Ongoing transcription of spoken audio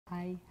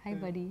Hi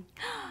buddy.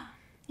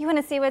 You want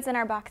to see what's in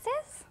our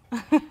boxes?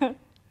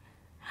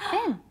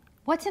 Ben,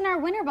 what's in our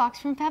winter box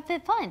from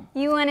FabFitFun?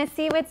 You want to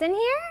see what's in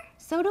here?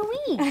 So do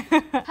we.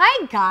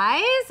 Hi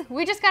guys,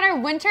 we just got our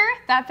winter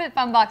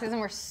FabFitFun boxes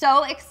and we're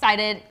so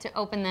excited to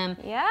open them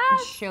and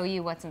show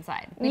you what's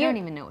inside. We don't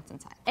even know what's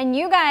inside. And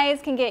you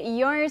guys can get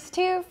yours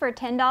too for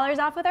 $10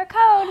 off with our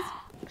code.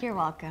 You're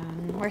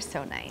welcome. We're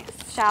so nice.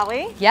 Shall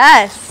we?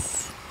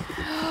 Yes.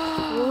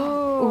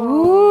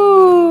 Ooh.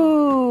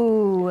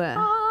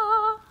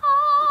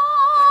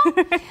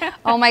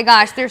 Oh my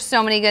gosh, there's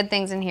so many good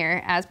things in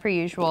here, as per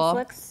usual. This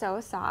looks so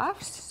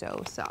soft.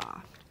 So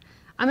soft.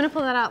 I'm gonna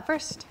pull that out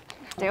first.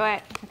 Do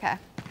it. Okay,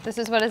 this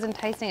is what is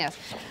enticing us.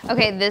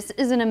 Okay, this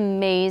is an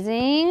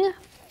amazing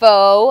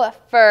faux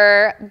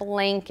fur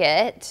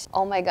blanket.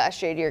 Oh my gosh,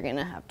 Jade, you're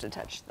gonna have to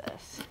touch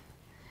this.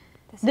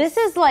 This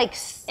is like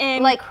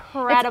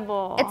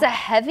incredible. It's a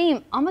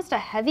heavy, almost a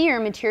heavier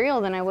material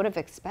than I would have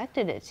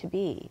expected it to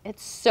be.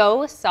 It's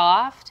so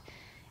soft.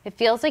 It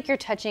feels like you're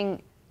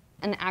touching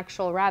an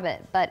actual rabbit,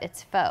 but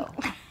it's faux.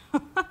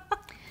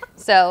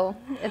 So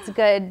it's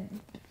good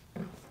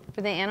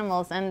for the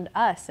animals and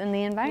us and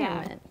the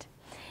environment.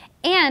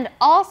 Yeah. And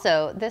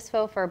also, this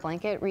faux fur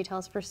blanket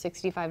retails for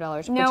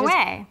 $65, no which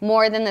way. is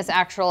more than this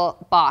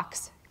actual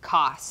box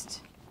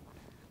cost.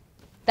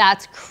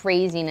 That's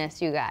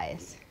craziness, you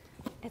guys.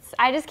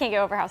 I just can't get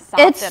over how soft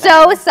it is. It's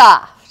so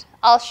soft.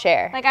 I'll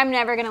share. Like, I'm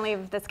never gonna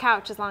leave this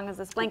couch as long as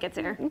this blanket's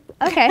here.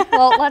 Okay,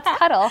 well, let's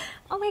cuddle.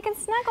 Oh, we can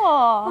snuggle.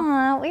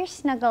 Aw, we're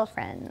snuggle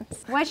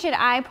friends. What should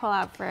I pull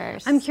out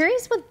first? I'm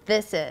curious what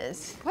this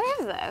is. What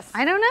is this?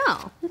 I don't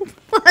know.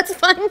 Let's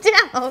find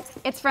out.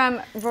 It's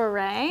from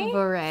Voray.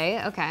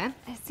 Voray, okay.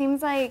 It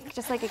seems like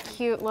just like a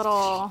cute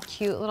little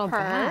purse,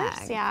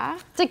 bag. Yeah.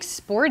 It's like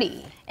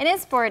sporty. It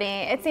is sporty.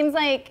 It seems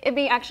like it'd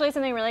be actually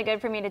something really good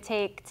for me to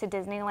take to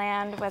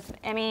Disneyland with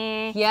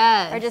Emmy.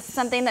 Yes. Or just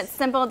something that's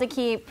simple to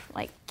keep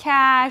like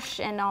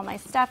cash and all my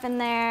stuff in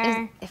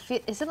there.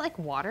 Is it like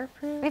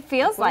waterproof? It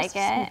feels like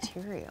it.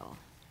 Material.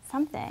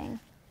 Something.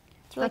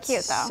 It's really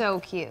cute though. So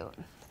cute.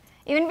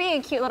 Even be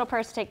a cute little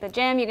purse to take to the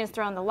gym. You can just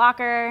throw in the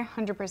locker.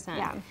 100%.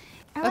 Yeah.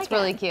 That's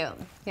really cute.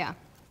 Yeah.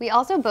 We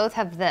also both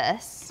have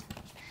this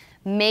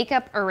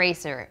makeup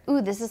eraser.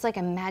 Ooh, this is like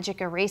a magic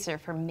eraser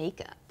for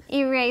makeup.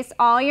 Erase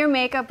all your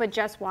makeup with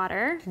just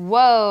water.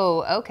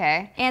 Whoa,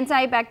 okay.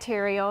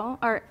 Antibacterial,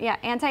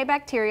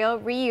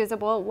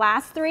 reusable,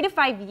 lasts 3 to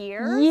 5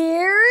 years.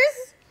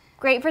 Years?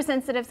 Great for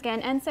sensitive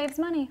skin and saves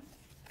money.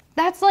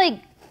 That's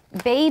like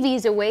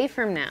babies away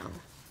from now.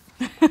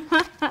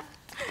 I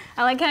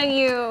like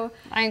how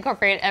I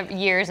incorporate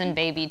years in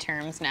baby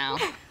terms now.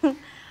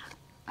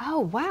 Oh,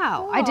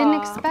 wow. Cool. I didn't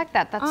expect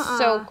that. That's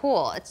so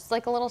cool. It's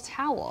like a little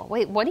towel.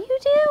 Wait, what do you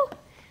do?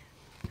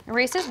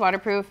 Erases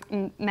waterproof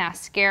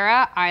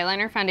mascara,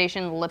 eyeliner,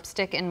 foundation,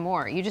 lipstick, and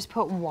more. You just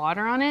put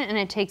water on it and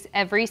it takes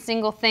every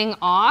single thing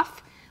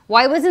off.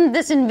 Why wasn't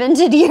this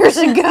invented years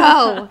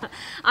ago?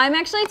 I'm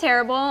actually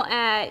terrible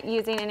at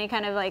using any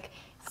kind of like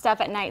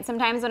stuff at night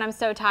sometimes when I'm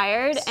so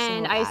tired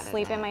and I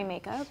sleep in my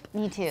makeup.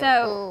 Me too.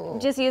 So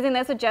just using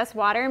this with just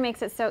water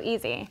makes it so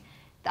easy.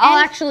 I'll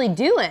actually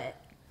do it.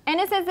 And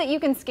it says that you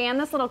can scan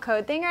this little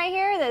code thing right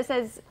here that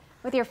says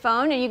with your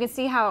phone and you can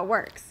see how it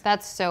works.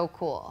 That's so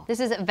cool. This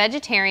is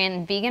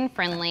vegetarian, vegan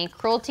friendly,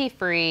 cruelty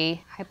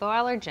free,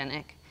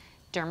 hypoallergenic,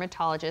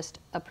 dermatologist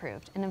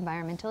approved, and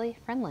environmentally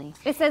friendly.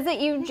 It says that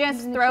you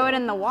just throw it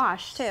in the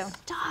wash too,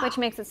 which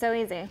makes it so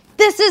easy.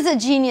 This is a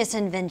genius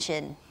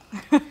invention.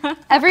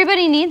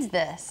 Everybody needs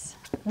this.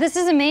 This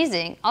is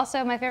amazing.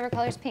 Also, my favorite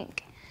color is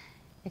pink.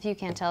 If you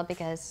can't tell,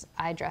 because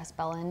I dress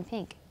Bella in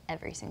pink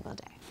every single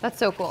day. That's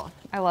so cool.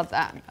 I love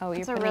that. Oh,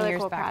 you're putting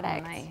yours back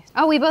on my...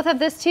 Oh, we both have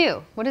this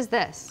too. What is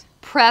this?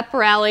 Prep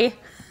rally.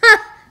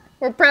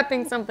 We're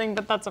prepping something,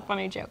 but that's a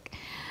funny joke.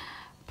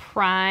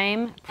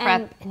 Prime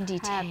Prep and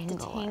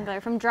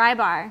Detangler. From Dry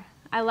Bar.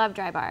 I love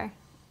Dry Bar.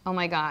 Oh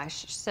my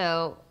gosh.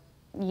 So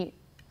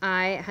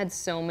I had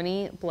so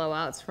many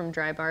blowouts from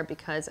Dry Bar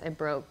because I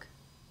broke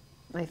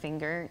my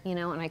finger, you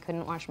know, and I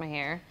couldn't wash my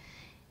hair.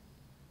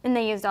 And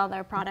they used all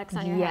their products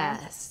on your hair?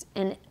 Yes,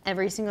 and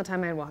every single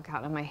time I'd walk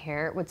out and my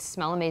hair would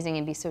smell amazing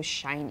and be so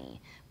shiny.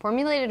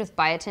 Formulated with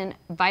biotin,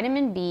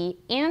 vitamin B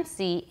and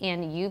C,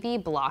 and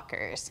UV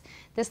blockers.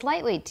 This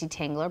lightweight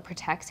detangler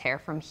protects hair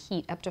from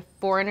heat up to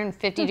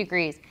 450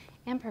 degrees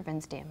and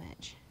prevents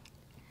damage.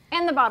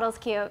 And the bottle's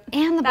cute.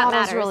 And the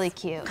bottle's really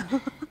cute.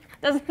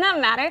 Doesn't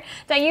that matter?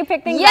 Don't you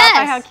pick things out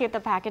by how cute the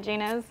packaging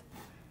is?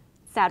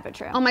 Sad but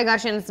true. Oh my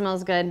gosh, and it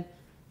smells good.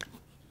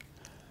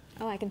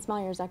 Oh, I can smell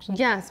yours actually.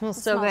 Yeah, it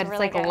smells so good. It's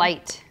like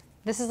light.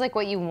 This is like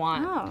what you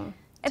want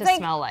to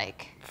smell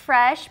like.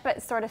 Fresh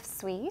but sort of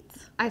sweet.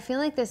 I feel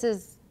like this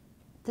is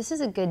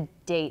a good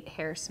date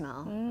hair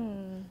smell.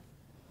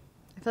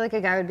 I feel like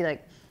a guy would be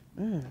like,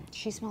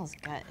 she smells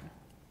good.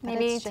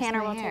 Maybe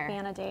Tanner will take me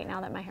on a date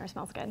now that my hair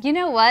smells good. You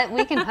know what?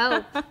 We can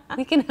hope.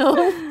 We can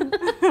hope.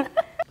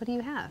 What do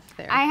you have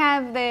there? I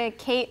have the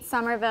Kate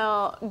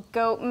Somerville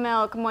Goat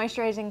Milk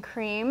Moisturizing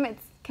Cream. It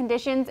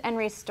conditions and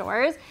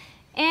restores.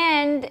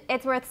 And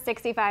it's worth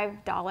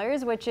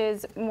 $65, which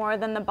is more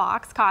than the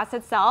box cost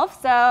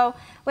itself. So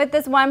with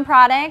this one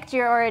product,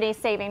 you're already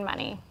saving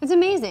money. It's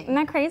amazing. Isn't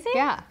that crazy?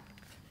 Yeah.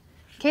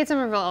 Kate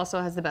Somerville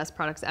also has the best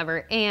products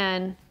ever,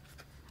 and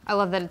I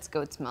love that it's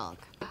goat's milk.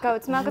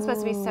 Goat's milk is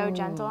supposed to be so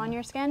gentle on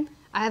your skin.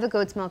 I have a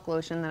goat's milk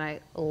lotion that I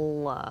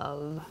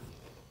love.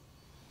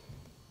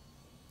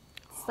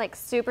 It's like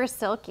super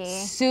silky.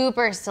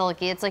 Super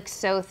silky. It's like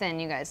so thin,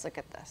 you guys. Look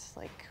at this.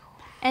 Like,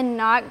 and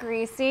not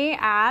greasy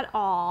at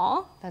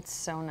all. that's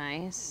so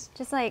nice.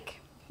 Just like,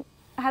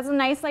 has a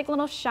nice like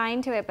little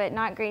shine to it, but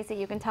not greasy.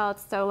 You can tell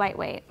it's so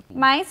lightweight.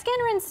 My skin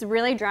runs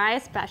really dry,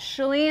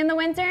 especially in the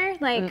winter.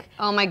 Like,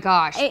 oh my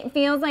gosh. it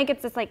feels like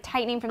it's just like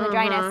tightening from the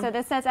dryness. So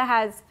this says it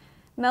has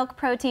milk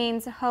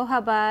proteins,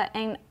 jojoba,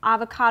 and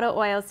avocado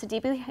oils to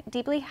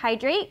deeply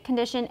hydrate,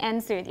 condition,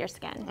 and soothe your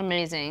skin.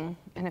 Amazing.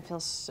 And it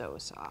feels so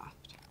soft.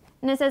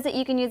 And it says that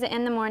you can use it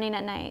in the morning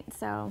at night,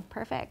 so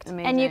perfect.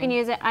 Amazing. And you can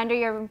use it under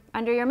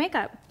your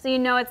makeup, so you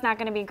know it's not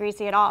going to be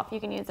greasy at all if you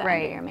can use it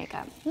under your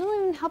makeup. It'll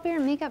even help your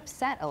makeup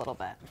set a little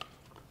bit.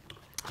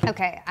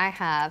 Okay, I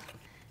have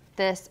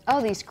this.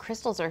 Oh, these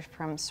crystals are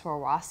from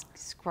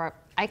Swarovski.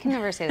 I can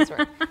never say this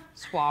word.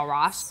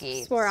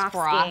 Swarovski.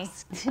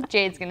 Swarovski.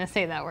 Jade's gonna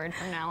say that word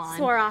from now on.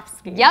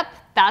 Swarovski. Yep,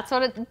 that's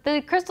what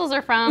the crystals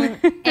are from.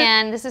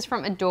 And this is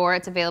from Adore.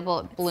 It's available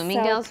at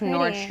Bloomingdale's, pretty.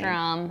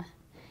 Nordstrom,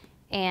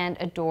 and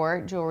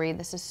Adore Jewelry.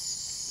 This is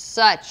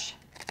such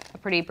a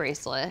pretty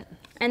bracelet.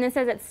 And it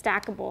says it's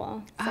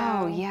stackable. So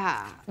Oh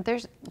yeah,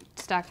 there's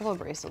stackable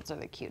bracelets are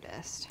the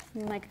cutest.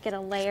 you like get a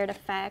layered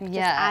effect. Just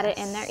Yes. add it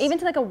in there. Even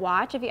to like a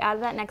watch, if you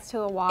added that next to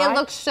a watch. It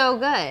looks so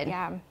good.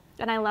 Yeah.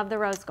 And I love the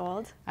rose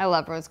gold. I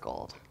love rose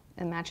gold.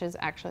 It matches,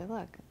 actually,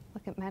 look,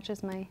 it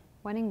matches my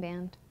wedding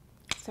band.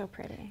 So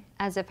pretty.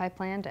 As if I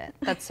planned it.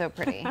 That's so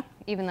pretty,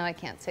 even though I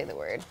can't say the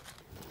word.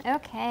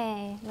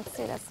 Okay, let's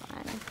do this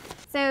one.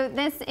 So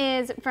this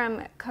is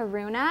from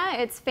Karuna.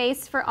 It's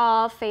Face for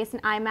All Face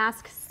and Eye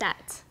Mask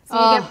Set.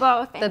 So you get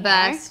both in The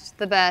best,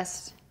 the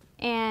best.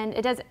 And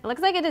it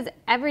looks like it does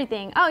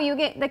everything. Oh,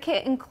 the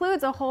kit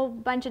includes a whole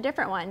bunch of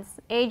different ones.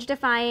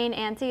 Age-defying,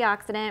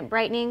 antioxidant,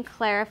 brightening,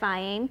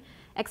 clarifying,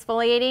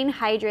 exfoliating,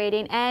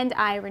 hydrating, and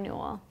eye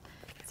renewal.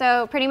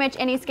 So pretty much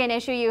any skin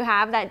issue you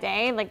have that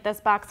day, like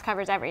this box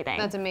covers everything.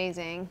 That's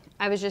amazing.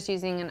 I was just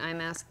using an eye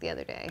mask the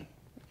other day.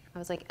 I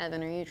was like,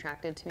 Evan, are you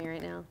attracted to me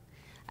right now?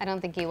 I don't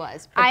think he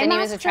was, but then he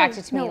was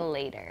attracted to me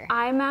later.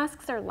 Eye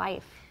masks are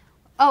life.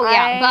 Oh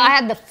yeah, but I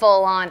had the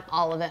full on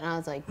all of it, and I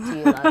was like, do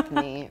you love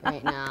me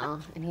right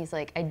now? And he's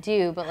like, I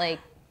do, but like,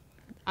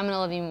 I'm gonna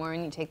love you more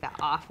when you take that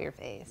off your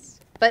face.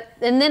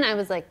 And then I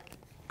was like,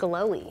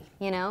 glowy,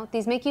 you know?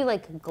 These make you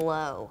like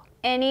glow.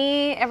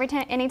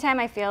 Anytime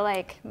I feel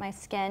like my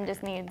skin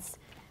just needs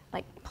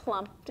like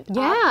plumped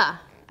up,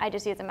 I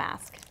just use a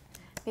mask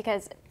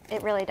because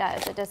it really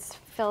does. It just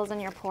fills in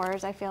your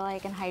pores, I feel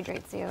like, and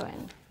hydrates you.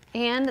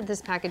 And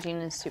this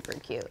packaging is super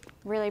cute.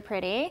 Really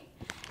pretty.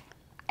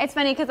 It's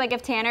funny because like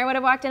if Tanner would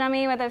have walked in on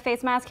me with a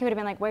face mask, he would have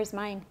been like, where's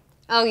mine?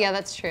 Oh yeah,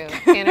 that's true.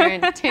 Tanner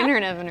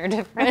and Evan are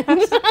different.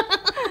 But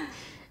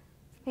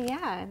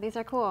yeah, these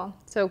are cool.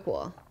 So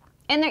cool.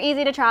 And they're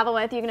easy to travel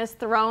with. You can just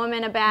throw them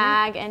in a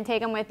bag and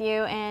take them with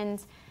you. And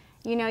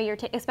you know,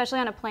 especially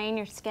on a plane,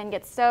 your skin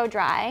gets so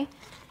dry.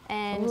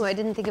 And ooh, I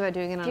didn't think about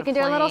doing it on a plane. You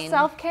can do a little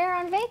self-care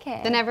on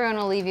vacay. Then everyone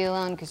will leave you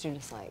alone because you're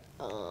just like,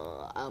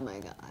 oh my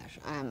gosh,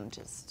 I'm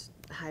just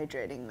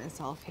hydrating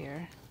myself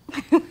here.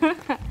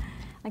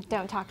 Like,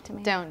 don't talk to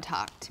me. Don't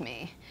talk to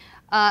me.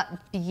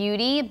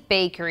 Beauty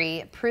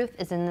Bakery, proof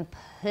is in the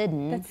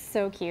pudding. That's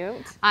so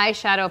cute.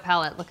 Eyeshadow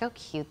palette, look how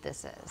cute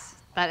this is.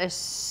 That is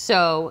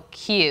so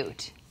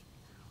cute.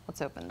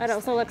 Let's open this. It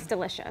also looks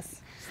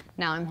delicious.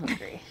 Now I'm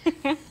hungry.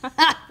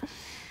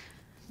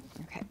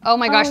 Okay. Oh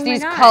my gosh,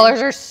 these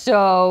colors are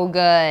so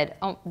good.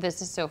 Oh,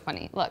 this is so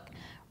funny. Look,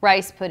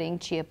 rice pudding,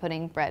 chia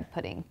pudding, bread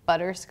pudding,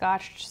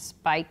 butterscotch,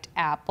 spiked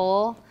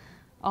apple.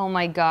 Oh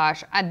my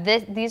gosh,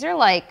 these are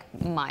like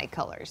my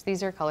colors.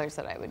 These are colors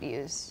that I would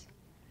use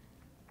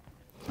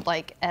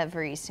like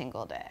every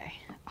single day.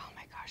 Oh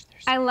my gosh,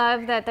 they're so I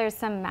love that there's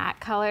some matte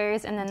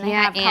colors and then they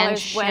have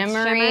colors with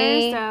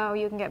shimmer, so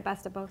you can get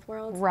best of both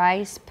worlds.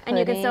 Rice pudding. And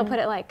you can still put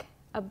it like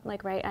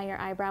right on your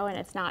eyebrow and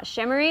it's not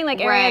shimmery.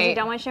 Like areas you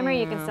don't want shimmer,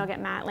 you can still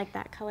get matte. Like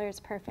that color is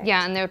perfect.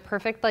 Yeah, and they're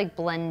perfect like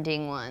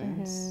blending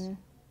ones.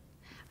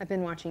 I've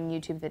been watching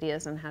YouTube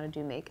videos on how to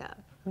do makeup.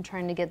 I'm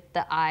trying to get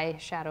the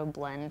eyeshadow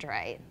blend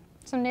right.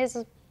 Some days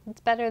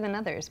it's better than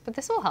others, but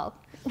this will help.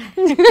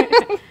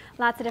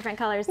 Lots of different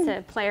colors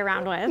to play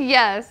around with.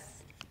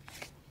 Yes.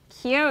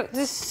 Cute.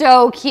 This is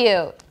so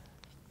cute.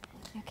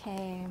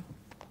 Okay.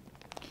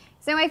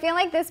 So I feel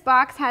like this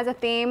box has a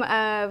theme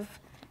of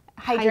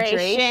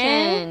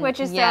hydration, which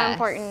is so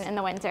important in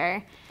the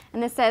winter.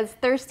 And this says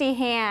thirsty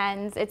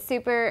hands. It's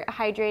super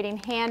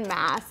hydrating hand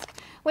mask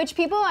Which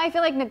people, I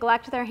feel like,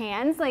 neglect their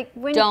hands. Like,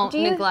 when Don't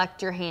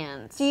neglect your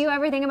hands. Do you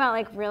ever think about,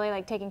 like, really,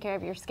 like, taking care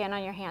of your skin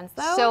on your hands,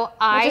 though? So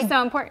which is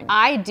so important.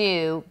 I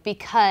do,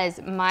 because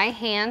my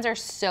hands are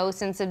so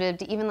sensitive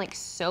to even, like,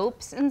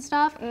 soaps and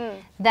stuff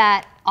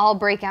that I'll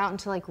break out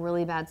into, like,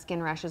 really bad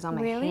skin rashes on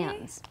my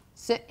hands.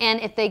 So,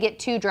 and if they get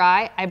too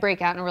dry, I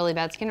break out into really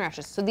bad skin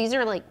rashes. So these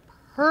are, like,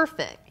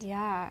 perfect.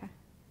 Yeah.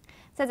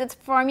 It says it's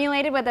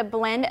formulated with a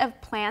blend of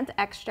plant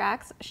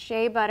extracts,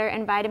 shea butter,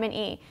 and vitamin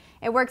E.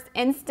 It works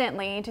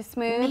instantly to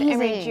smooth and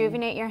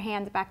rejuvenate your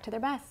hands back to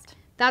their best.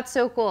 That's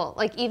so cool.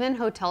 Like, even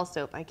hotel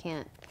soap, I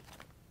can't.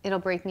 It'll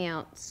break me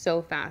out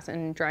so fast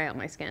and dry out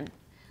my skin.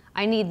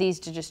 I need these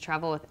to just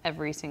travel with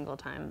every single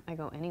time I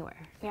go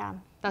anywhere. Yeah.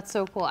 That's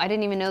so cool. I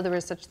didn't even know there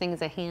was such thing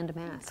as a hand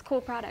mask. It's a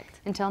cool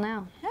product. Until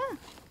now. Yeah.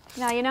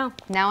 Now you know.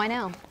 Now I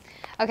know.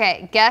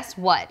 Okay, guess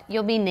what?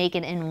 You'll be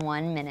naked in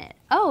 1 minute.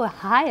 Oh,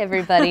 hi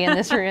everybody in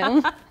this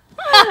room.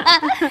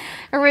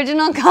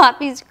 Original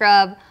Coffee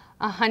Scrub,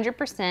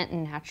 100%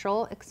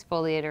 natural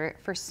exfoliator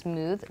for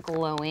smooth,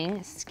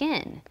 glowing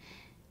skin.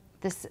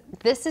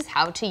 This is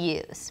how to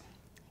use.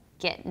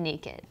 Get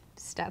naked,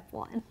 step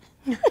 1.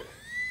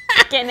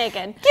 Get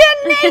naked.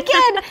 Get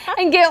naked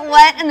and get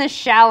wet in the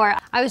shower.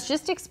 I was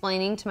just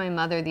explaining to my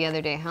mother the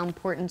other day how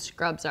important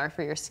scrubs are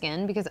for your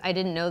skin, because I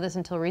didn't know this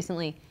until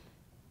recently.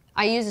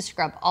 I use a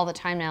scrub all the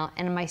time now,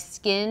 and my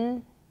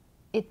skin,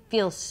 it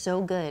feels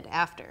so good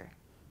after.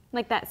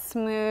 Like that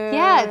smooth.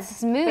 Yeah, it's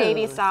smooth.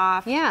 Baby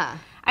soft. Yeah.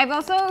 I've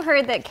also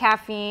heard that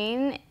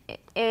caffeine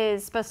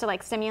is supposed to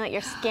like stimulate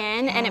your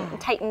skin and it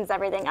tightens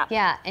everything up.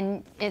 Yeah,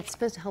 and it's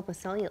supposed to help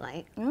with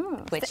cellulite.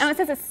 Which, it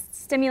says it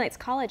stimulates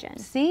collagen.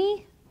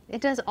 See? It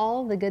does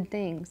all the good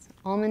things.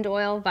 Almond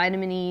oil,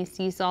 vitamin E,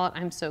 sea salt.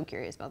 I'm so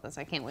curious about this.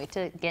 I can't wait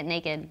to get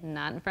naked,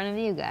 not in front of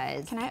you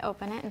guys. Can I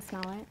open it and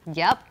smell it?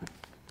 Yep.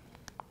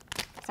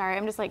 Sorry,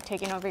 I'm just like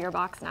taking over your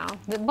box now.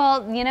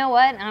 Well, you know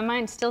what? I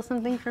might steal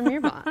something from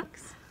your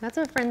box. That's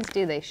what friends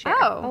do, they share.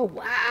 Oh,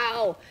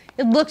 wow.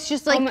 It looks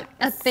just like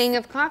a thing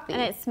of coffee.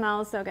 And it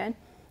smells so good.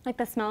 Like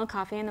the smell of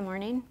coffee in the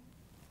morning.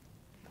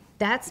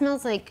 That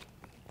smells like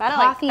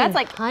coffee and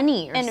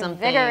honey or something.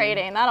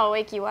 Invigorating. That'll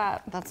wake you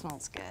up. That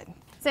smells good.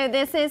 So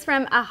this is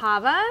from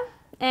Ahava,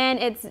 and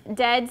it's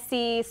Dead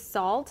Sea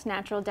salt,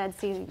 natural Dead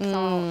Sea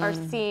salt, or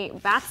sea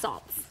bath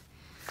salts.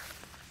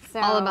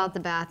 So all about the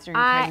bath during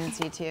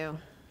pregnancy too.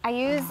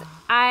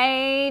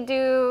 I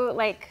do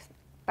like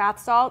bath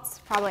salts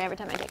probably every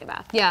time I take a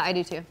bath. Yeah, I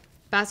do too.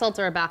 Bath salts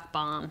are a bath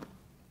bomb.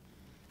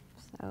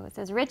 So it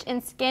says rich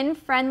in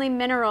skin-friendly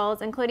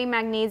minerals, including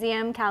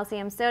magnesium,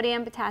 calcium,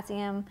 sodium,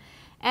 potassium,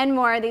 and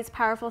more. These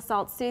powerful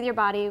salts soothe your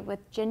body with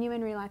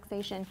genuine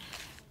relaxation.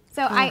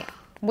 So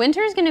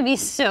winter's gonna be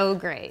so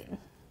great.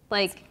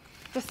 Like,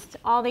 just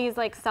all these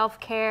like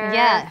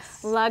self-care,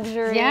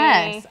 luxury.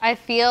 Yes, I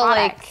feel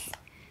products. like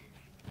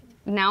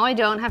now I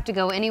don't have to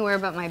go anywhere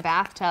but my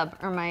bathtub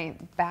or my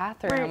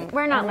bathroom.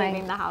 We're not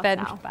leaving the house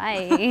now.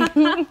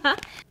 Bye.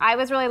 I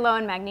was really low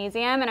in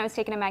magnesium, and I was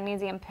taking a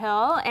magnesium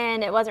pill,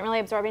 and it wasn't really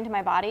absorbing to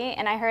my body.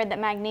 And I heard that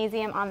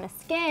magnesium on the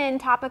skin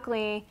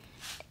topically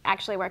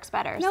actually works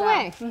better. No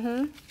way.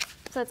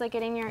 So it's like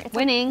getting your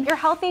winning. Like, you're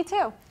healthy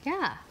too.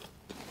 Yeah.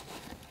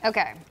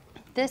 Okay.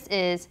 This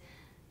is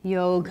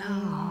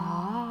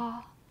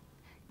Yoga.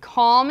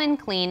 Calm and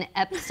clean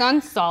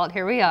Epsom salt.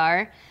 Here we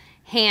are.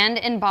 Hand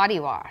and body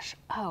wash.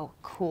 Oh,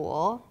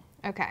 cool.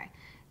 Okay.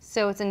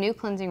 So it's a new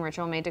cleansing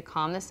ritual made to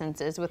calm the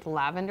senses with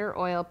lavender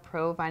oil,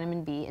 pro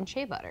vitamin B, and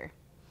shea butter.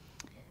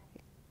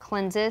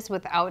 Cleanses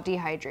without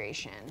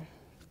dehydration.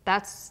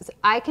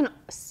 I can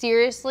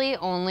seriously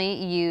only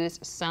use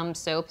some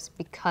soaps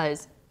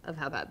because of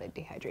how bad they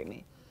dehydrate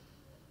me.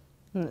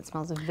 And it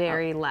smells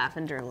very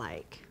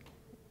lavender-like.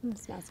 It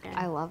smells good.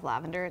 I love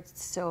lavender.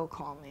 It's so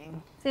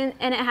calming. And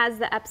it has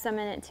the Epsom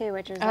in it too,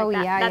 which is like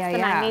that's the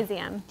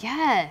magnesium.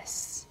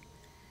 Yes.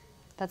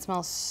 That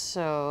smells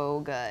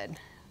so good.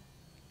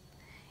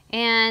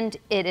 And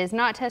it is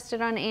not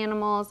tested on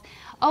animals.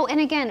 Oh,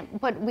 and again,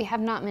 what we have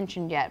not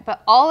mentioned yet,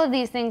 but all of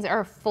these things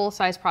are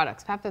full-size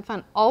products.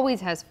 FabFitFun always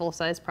has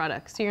full-size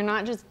products. So you're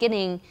not just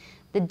getting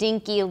the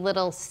dinky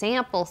little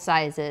sample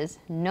sizes.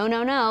 No,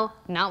 no, no,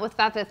 not with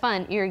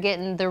FabFitFun. You're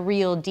getting the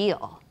real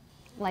deal.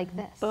 Like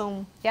this.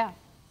 Boom. Yeah.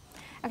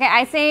 Okay,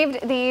 I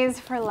saved these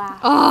for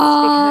last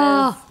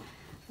because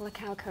look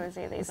how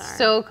cozy these are.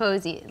 So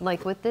cozy.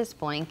 Like with this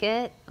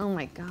blanket, oh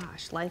my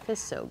gosh, life is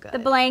so good. The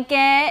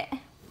blanket,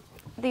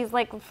 these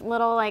like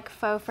little like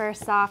faux fur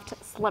soft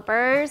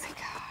slippers. Oh my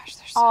gosh,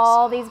 they're so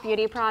all soft. these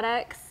beauty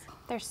products.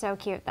 They're so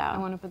cute though. I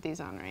want to put these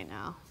on right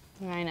now.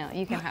 I know,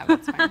 you can have it,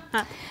 it's fine.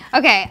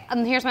 Okay,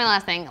 here's my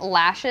last thing.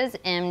 Lashes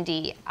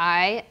MD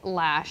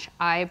Eyelash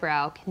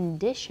Eyebrow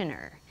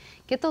Conditioner.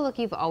 Get the look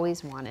you've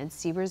always wanted.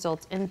 See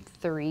results in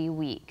 3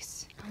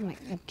 weeks. Oh my,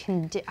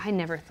 I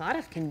never thought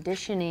of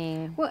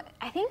conditioning. Well,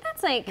 I think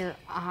that's like your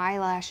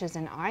eyelashes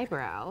and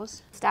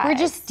eyebrows. Styles. We're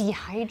just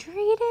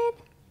dehydrated?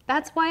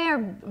 That's why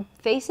our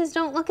faces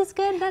don't look as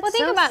good? That's well,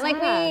 think so about sad.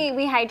 like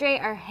we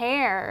hydrate our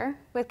hair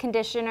with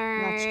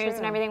conditioners That's true.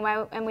 and everything,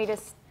 and we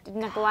just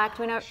neglect.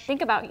 We don't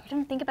think about, you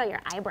don't think about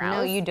your eyebrows.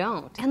 No, you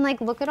don't. And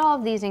like, look at all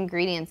of these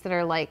ingredients that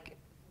are like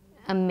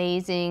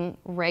amazing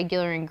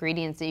regular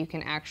ingredients that you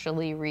can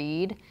actually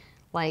read.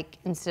 Like,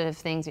 instead of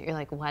things that you're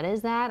like, what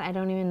is that? I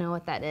don't even know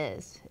what that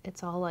is.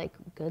 It's all like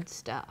good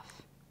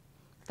stuff.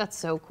 That's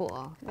so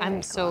cool.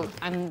 I'm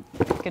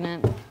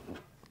gonna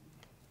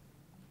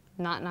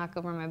not knock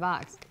over my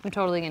box. I'm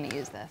totally gonna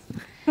use this.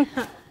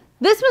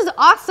 This was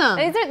awesome.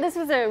 This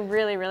was a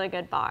really, really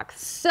good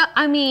box. So,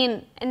 I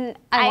mean, and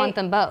I want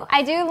them both.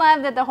 I do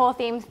love that the whole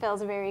theme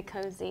feels very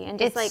cozy and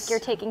just It's like you're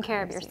taking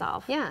care of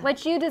yourself. Yeah.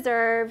 Which you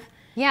deserve.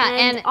 Yeah,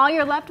 and all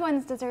your loved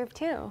ones deserve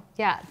too.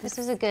 Yeah, this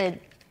is a good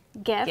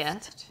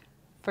gift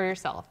for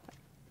yourself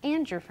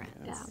and your friends.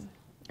 Yeah,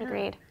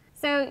 agreed.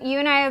 So you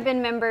and I have been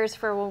members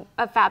of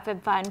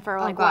FabFitFun for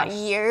like what,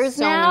 years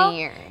now? So many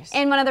years.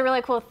 And one of the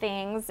really cool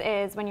things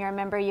is when you're a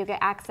member, you get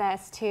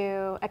access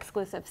to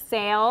exclusive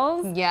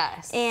sales.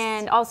 Yes.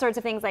 And all sorts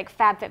of things like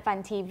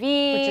FabFitFun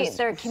TV, Which is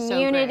their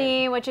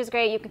community, which is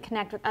great. You can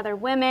connect with other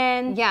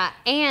women. Yeah,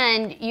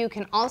 and you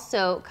can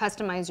also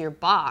customize your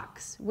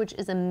box, which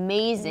is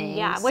amazing.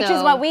 Yeah, which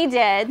is what we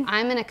did.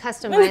 I'm gonna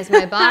customize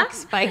my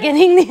box by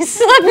getting these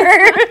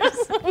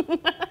slippers.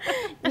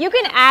 You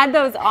can add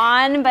those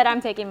on, but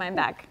I'm taking mine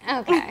back.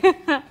 Okay.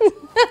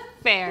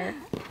 Fair.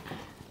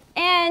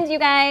 And you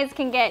guys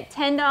can get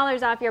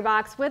 $10 off your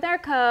box with our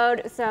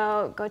code,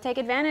 so go take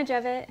advantage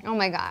of it. Oh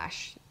my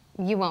gosh,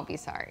 you won't be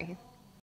sorry.